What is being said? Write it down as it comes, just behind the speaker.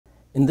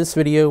In this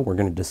video, we're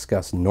going to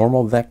discuss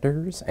normal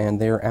vectors and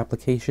their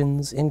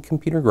applications in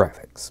computer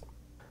graphics.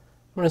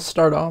 I'm going to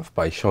start off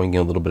by showing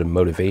you a little bit of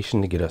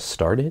motivation to get us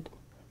started.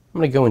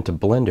 I'm going to go into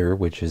Blender,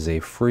 which is a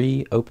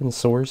free open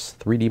source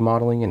 3D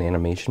modeling and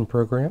animation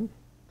program.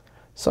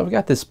 So I've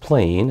got this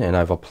plane and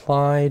I've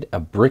applied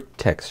a brick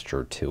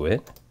texture to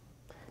it.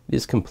 It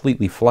is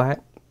completely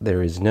flat.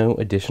 There is no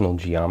additional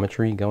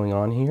geometry going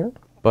on here.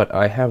 But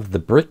I have the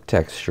brick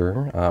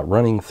texture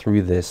running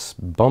through this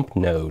bump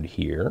node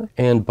here,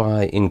 and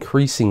by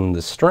increasing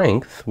the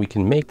strength, we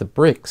can make the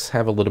bricks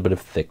have a little bit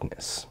of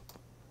thickness.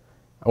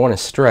 I want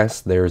to stress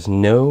there's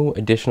no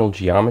additional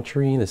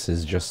geometry. This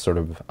is just sort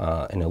of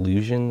an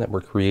illusion that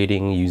we're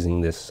creating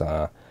using this,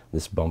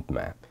 this bump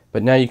map.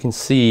 But now you can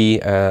see,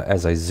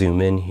 as I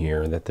zoom in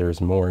here, that there's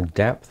more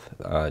depth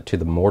to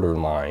the mortar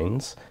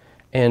lines.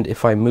 And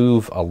if I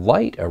move a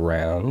light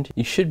around,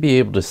 you should be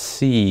able to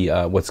see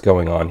what's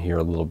going on here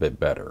a little bit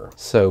better.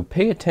 So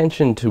pay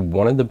attention to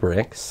one of the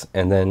bricks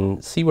and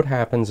then see what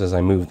happens as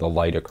I move the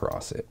light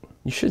across it.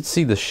 You should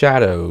see the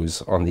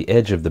shadows on the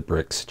edge of the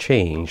bricks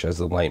change as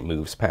the light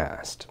moves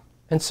past.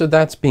 And so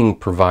that's being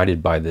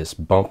provided by this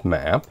bump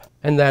map,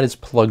 and that is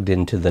plugged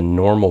into the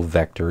normal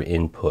vector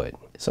input.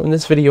 So in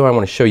this video I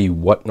want to show you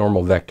what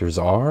normal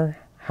vectors are,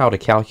 how to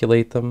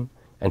calculate them,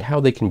 and how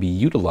they can be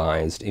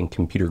utilized in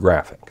computer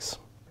graphics.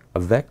 A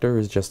vector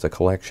is just a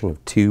collection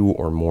of two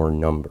or more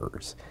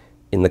numbers.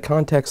 In the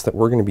context that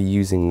we're going to be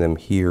using them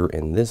here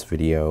in this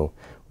video,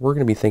 we're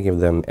going to be thinking of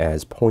them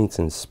as points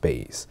in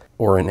space,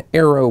 or an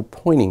arrow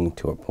pointing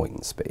to a point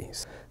in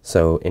space.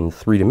 So in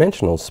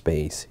three-dimensional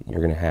space,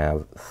 you're going to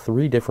have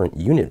three different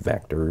unit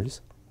vectors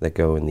that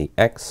go in the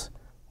x,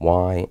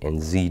 y,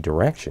 and z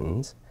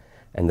directions,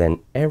 and then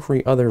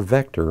every other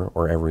vector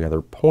or every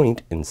other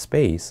point in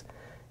space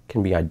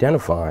can be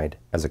identified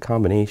as a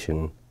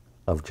combination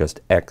of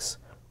just x,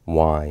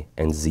 y,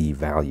 and z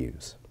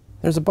values.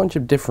 There's a bunch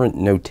of different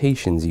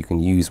notations you can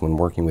use when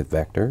working with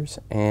vectors,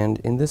 and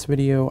in this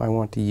video I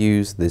want to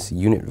use this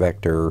unit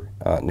vector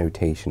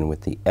notation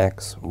with the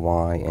x,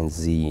 y, and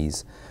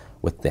z's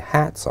with the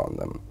hats on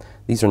them.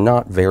 These are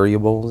not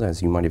variables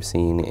as you might have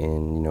seen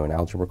in an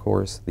algebra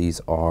course. These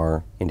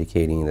are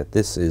indicating that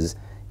this is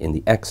in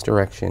the x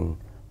direction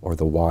or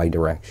the y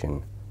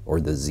direction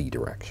or the z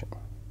direction.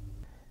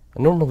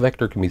 A normal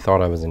vector can be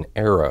thought of as an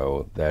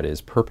arrow that is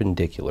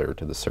perpendicular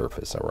to the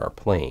surface of our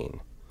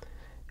plane.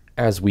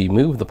 As we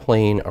move the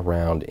plane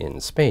around in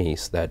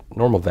space, that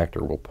normal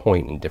vector will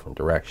point in different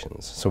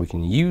directions. So we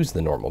can use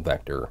the normal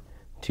vector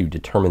to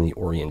determine the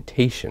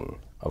orientation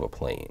of a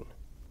plane.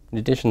 In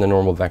addition, the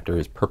normal vector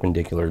is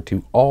perpendicular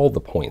to all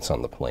the points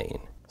on the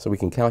plane. So we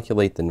can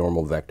calculate the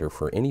normal vector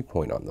for any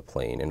point on the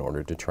plane in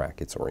order to track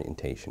its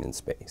orientation in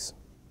space.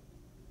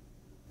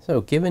 So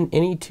given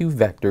any two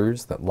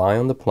vectors that lie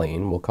on the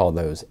plane, we'll call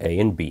those A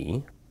and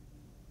B,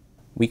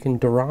 we can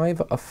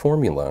derive a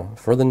formula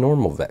for the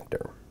normal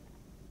vector.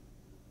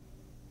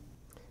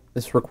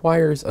 This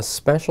requires a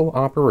special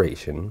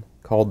operation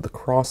called the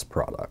cross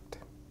product,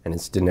 and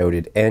it's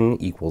denoted n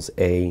equals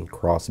A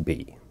cross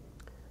B.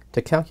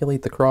 To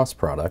calculate the cross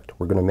product,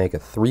 we're going to make a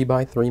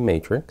 3x3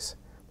 matrix,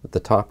 with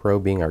the top row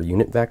being our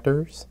unit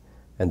vectors,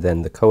 and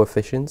then the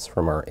coefficients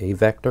from our A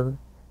vector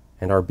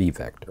and our B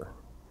vector.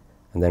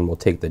 And then we'll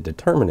take the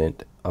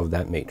determinant of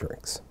that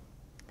matrix.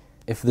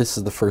 If this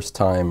is the first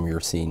time you're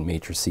seeing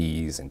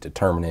matrices and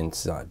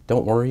determinants,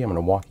 don't worry, I'm going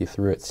to walk you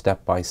through it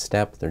step by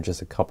step. There are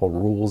just a couple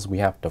rules we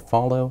have to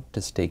follow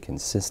to stay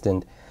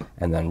consistent,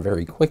 and then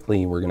very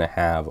quickly we're going to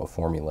have a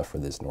formula for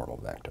this normal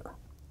vector.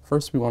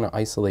 First we want to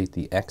isolate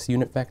the x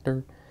unit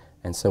vector,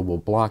 and so we'll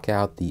block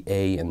out the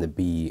A and the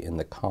B in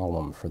the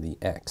column for the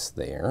x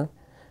there.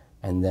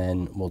 And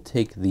then we'll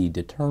take the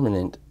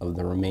determinant of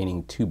the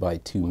remaining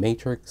 2x2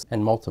 matrix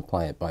and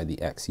multiply it by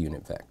the x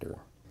unit vector.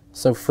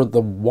 So for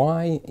the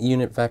y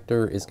unit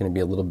vector is going to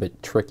be a little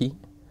bit tricky.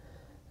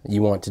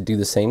 You want to do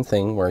the same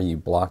thing where you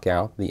block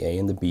out the A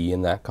and the B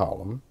in that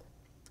column.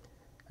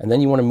 And then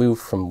you want to move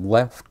from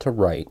left to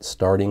right,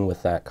 starting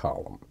with that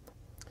column.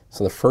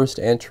 So the first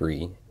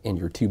entry in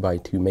your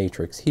 2x2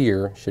 matrix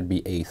here should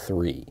be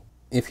A3.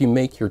 If you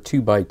make your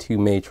 2x2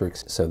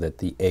 matrix so that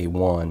the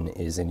A1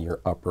 is in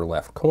your upper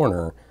left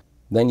corner,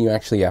 then you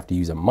actually have to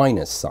use a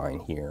minus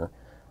sign here.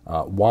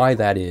 Why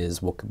that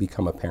is will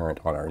become apparent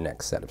on our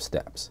next set of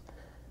steps.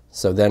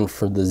 So then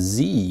for the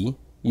Z,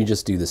 you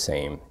just do the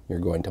same. You're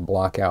going to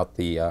block out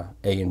the A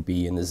and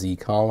B in the Z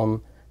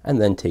column, and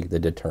then take the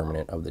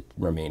determinant of the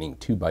remaining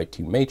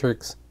 2x2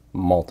 matrix,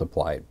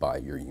 multiply it by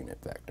your unit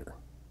vector.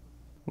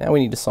 Now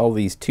we need to solve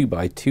these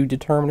 2x2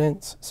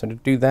 determinants. So to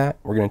do that,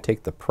 we're going to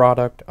take the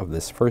product of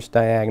this first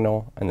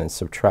diagonal and then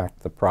subtract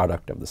the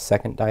product of the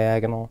second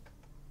diagonal.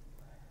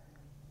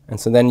 And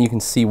so then you can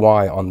see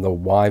why on the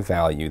y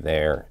value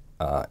there,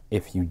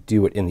 if you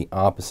do it in the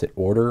opposite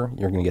order,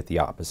 you're going to get the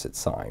opposite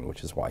sign,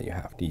 which is why you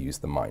have to use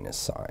the minus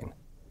sign.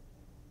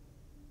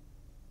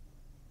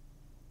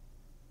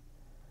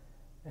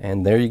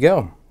 And there you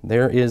go.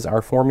 There is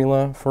our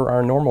formula for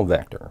our normal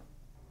vector.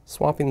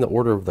 Swapping the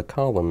order of the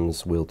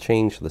columns will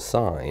change the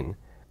sign,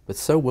 but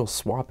so will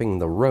swapping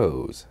the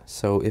rows.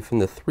 So if in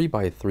the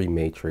 3x3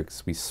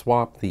 matrix we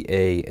swap the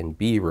A and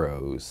B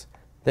rows,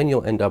 then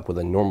you'll end up with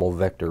a normal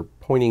vector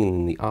pointing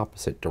in the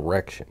opposite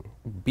direction.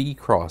 B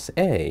cross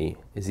A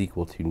is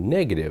equal to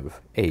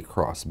negative A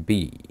cross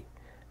B,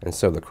 and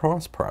so the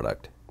cross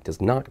product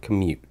does not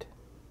commute.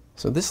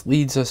 So this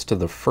leads us to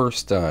the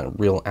first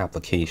real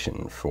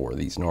application for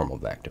these normal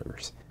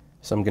vectors.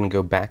 So I'm going to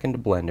go back into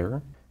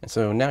Blender, and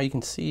so now you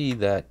can see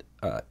that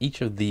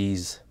each of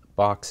these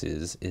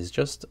boxes is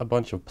just a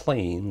bunch of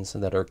planes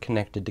that are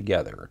connected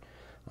together.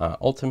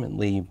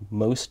 Ultimately,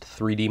 most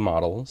 3D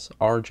models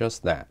are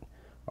just that,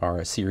 are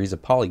a series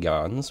of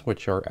polygons,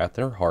 which are at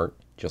their heart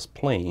just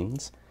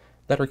planes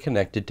that are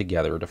connected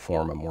together to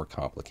form a more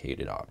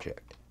complicated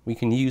object. We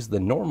can use the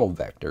normal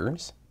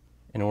vectors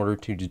in order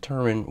to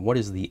determine what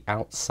is the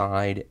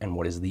outside and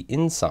what is the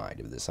inside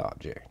of this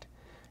object.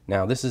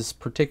 Now, this is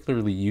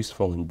particularly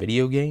useful in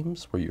video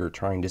games where you're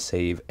trying to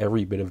save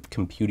every bit of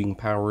computing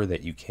power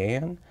that you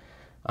can,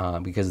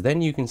 because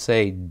then you can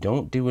say,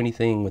 don't do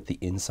anything with the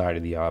inside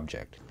of the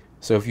object.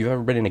 So if you've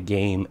ever been in a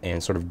game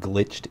and sort of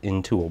glitched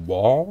into a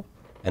wall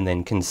and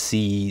then can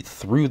see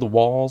through the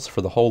walls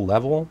for the whole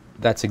level,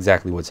 that's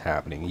exactly what's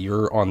happening.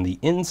 You're on the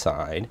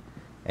inside,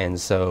 and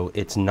so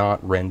it's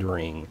not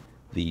rendering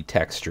the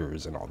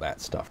textures and all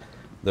that stuff.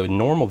 The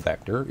normal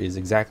vector is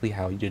exactly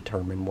how you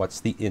determine what's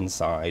the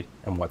inside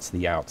and what's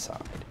the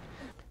outside.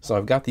 So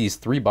I've got these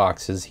three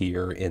boxes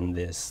here in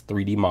this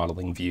 3D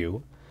modeling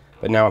view,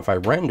 but now if I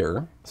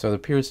render, so there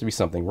appears to be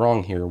something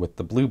wrong here with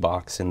the blue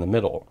box in the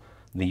middle.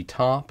 The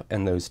top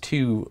and those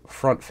two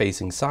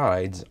front-facing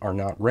sides are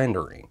not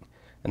rendering,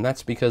 and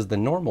that's because the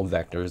normal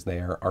vectors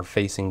there are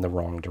facing the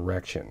wrong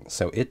direction.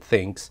 So it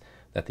thinks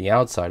that the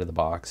outside of the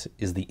box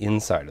is the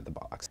inside of the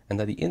box, and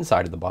that the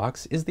inside of the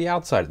box is the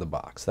outside of the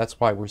box.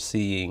 That's why we're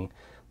seeing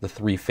the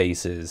three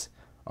faces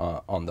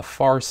on the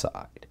far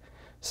side.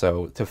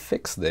 So to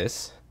fix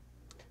this,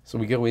 so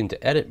we go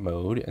into edit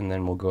mode, and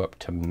then we'll go up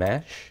to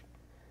mesh,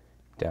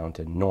 down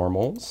to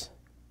normals,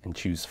 and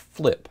choose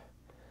flip.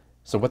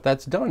 So what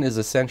that's done is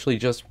essentially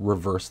just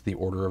reverse the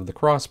order of the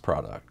cross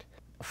product.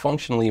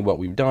 Functionally, what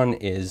we've done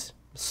is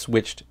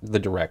switched the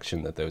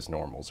direction that those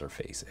normals are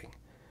facing.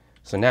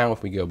 So now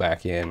if we go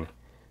back in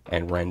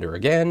and render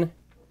again,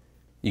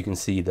 you can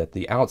see that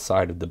the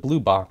outside of the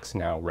blue box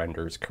now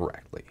renders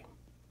correctly.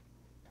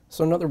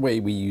 So another way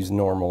we use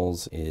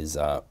normals is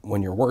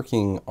when you're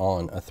working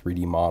on a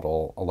 3D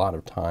model, a lot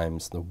of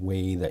times the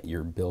way that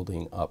you're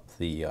building up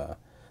the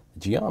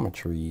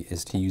geometry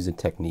is to use a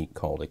technique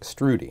called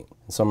extruding.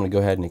 So I'm going to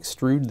go ahead and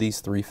extrude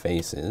these three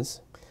faces,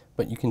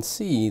 but you can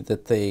see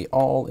that they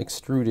all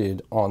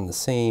extruded on the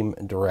same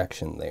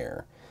direction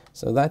there.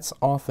 So that's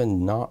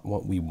often not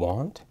what we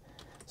want.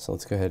 So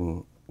let's go ahead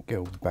and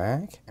go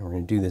back, and we're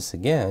going to do this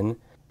again,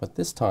 but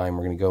this time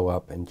we're going to go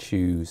up and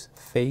choose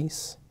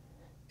face,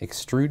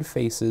 extrude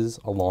faces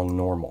along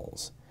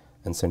normals.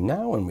 And so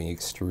now when we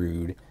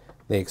extrude,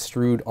 they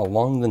extrude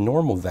along the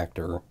normal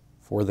vector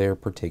for their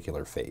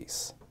particular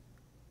face.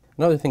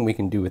 Another thing we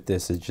can do with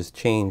this is just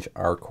change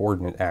our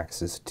coordinate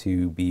axis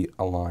to be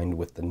aligned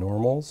with the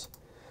normals.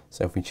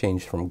 So if we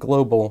change from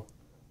global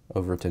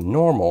over to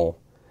normal,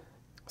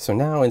 so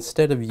now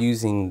instead of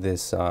using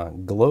this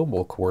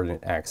global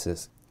coordinate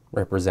axis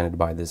represented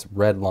by this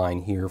red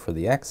line here for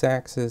the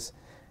x-axis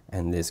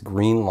and this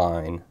green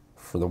line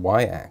for the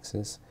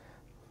y-axis,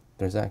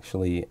 there's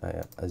actually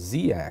a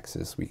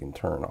z-axis we can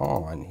turn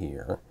on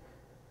here.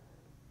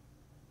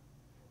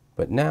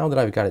 But now that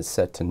I've got it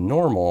set to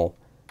normal,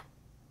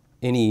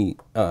 any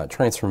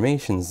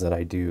transformations that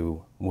I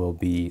do will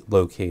be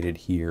located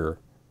here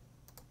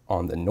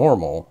on the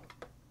normal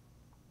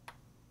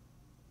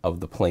of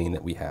the plane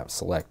that we have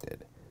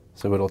selected.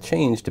 So it'll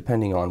change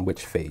depending on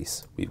which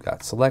face we've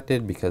got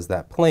selected, because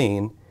that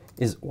plane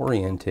is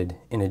oriented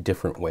in a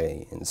different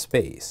way in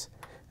space.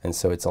 And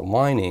so it's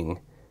aligning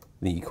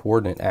the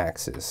coordinate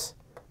axis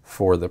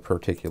for the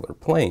particular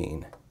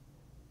plane,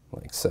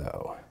 like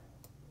so.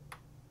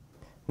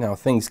 Now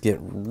things get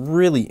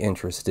really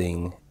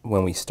interesting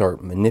when we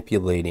start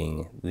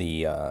manipulating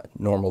the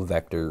normal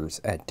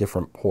vectors at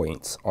different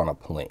points on a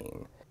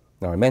plane.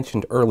 Now I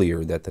mentioned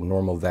earlier that the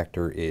normal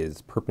vector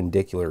is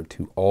perpendicular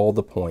to all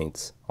the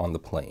points on the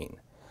plane.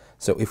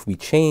 So if we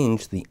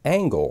change the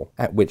angle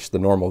at which the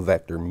normal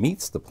vector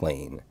meets the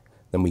plane,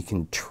 then we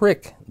can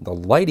trick the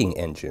lighting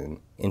engine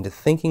into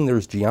thinking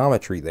there's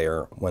geometry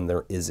there when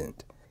there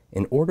isn't.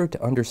 In order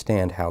to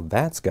understand how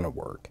that's going to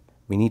work,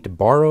 we need to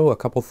borrow a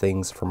couple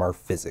things from our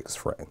physics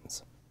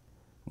friends.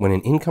 When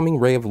an incoming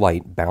ray of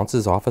light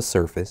bounces off a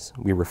surface,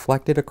 we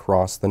reflect it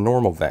across the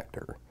normal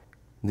vector.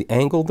 The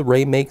angle the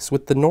ray makes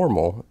with the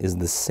normal is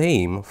the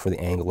same for the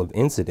angle of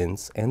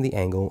incidence and the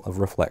angle of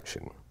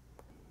reflection.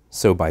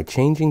 So by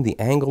changing the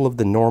angle of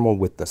the normal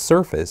with the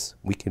surface,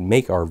 we can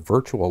make our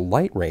virtual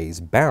light rays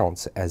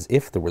bounce as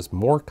if there was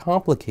more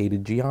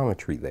complicated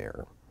geometry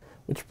there.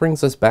 Which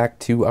brings us back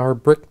to our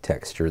brick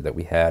texture that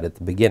we had at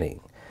the beginning.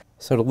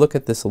 So to look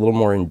at this a little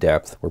more in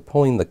depth, we're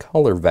pulling the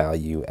color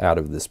value out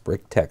of this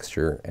brick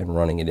texture and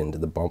running it into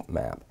the bump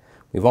map,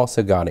 We've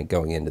also got it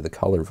going into the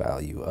color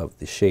value of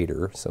the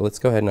shader, so let's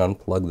go ahead and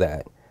unplug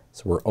that.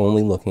 So we're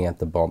only looking at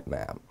the bump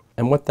map.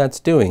 And what that's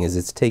doing is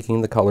it's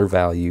taking the color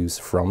values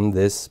from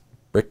this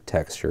brick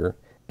texture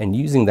and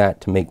using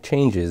that to make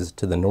changes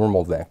to the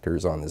normal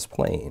vectors on this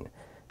plane.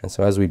 And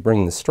so as we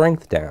bring the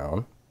strength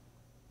down,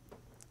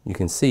 you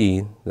can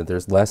see that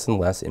there's less and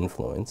less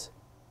influence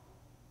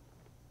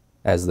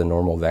as the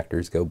normal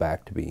vectors go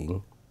back to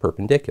being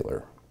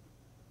perpendicular.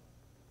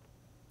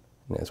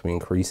 And as we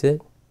increase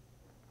it,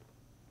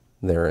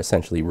 they're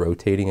essentially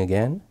rotating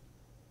again,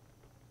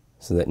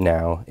 so that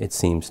now it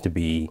seems to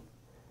be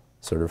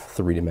sort of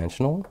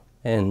three-dimensional,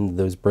 and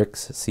those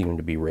bricks seem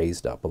to be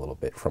raised up a little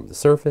bit from the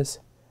surface,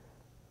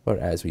 but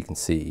as we can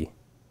see,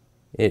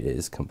 it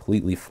is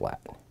completely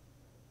flat.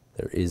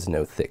 There is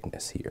no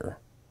thickness here.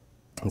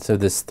 And so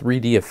this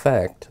 3D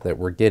effect that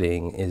we're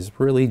getting is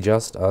really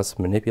just us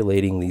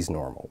manipulating these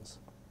normals.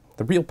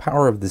 The real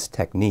power of this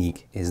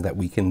technique is that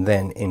we can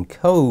then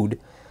encode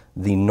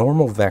the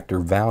normal vector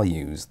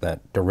values,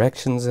 that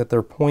directions that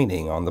they're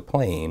pointing on the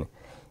plane,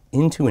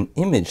 into an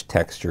image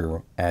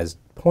texture as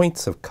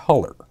points of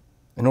color.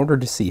 In order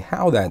to see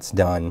how that's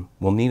done,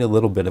 we'll need a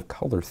little bit of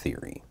color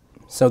theory.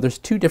 So there's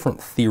two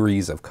different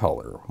theories of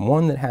color,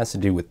 one that has to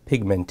do with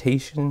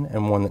pigmentation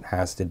and one that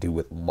has to do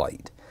with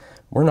light.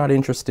 We're not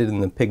interested in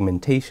the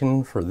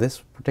pigmentation for this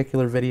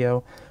particular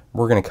video.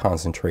 We're going to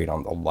concentrate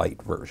on the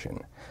light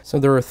version. So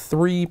there are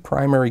three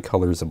primary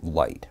colors of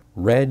light: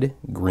 red,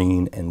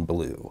 green, and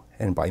blue.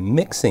 And by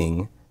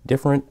mixing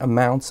different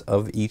amounts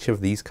of each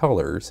of these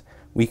colors,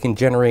 we can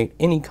generate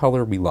any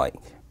color we like.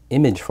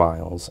 Image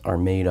files are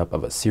made up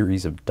of a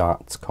series of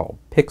dots called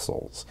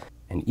pixels,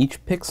 and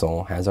each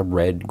pixel has a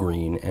red,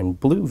 green, and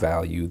blue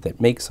value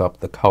that makes up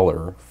the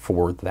color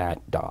for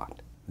that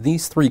dot.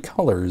 These three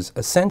colors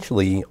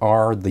essentially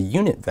are the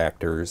unit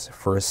vectors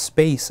for a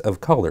space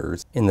of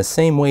colors in the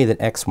same way that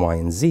X, Y,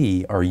 and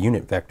Z are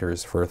unit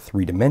vectors for a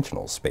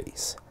three-dimensional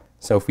space.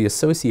 So if we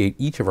associate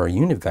each of our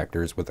unit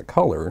vectors with a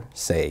color,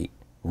 say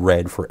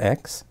red for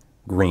X,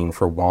 green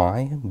for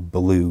Y,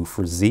 blue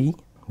for Z,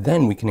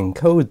 then we can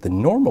encode the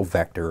normal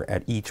vector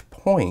at each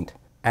point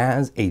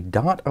as a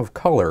dot of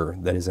color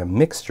that is a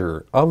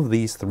mixture of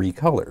these three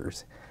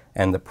colors,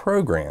 and the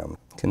program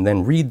can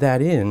then read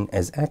that in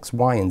as X,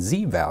 Y, and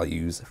Z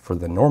values for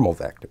the normal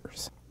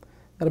vectors.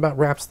 That about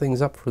wraps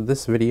things up for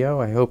this video.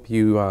 I hope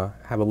you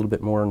have a little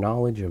bit more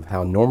knowledge of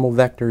how normal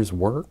vectors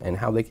work and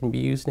how they can be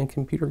used in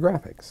computer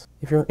graphics.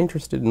 If you're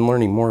interested in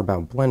learning more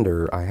about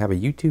Blender, I have a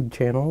YouTube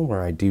channel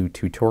where I do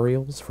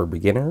tutorials for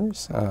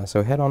beginners,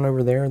 so head on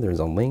over there. There's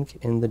a link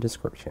in the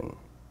description.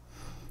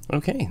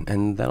 Okay,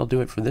 and that'll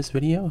do it for this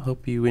video.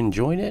 Hope you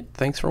enjoyed it.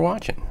 Thanks for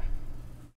watching.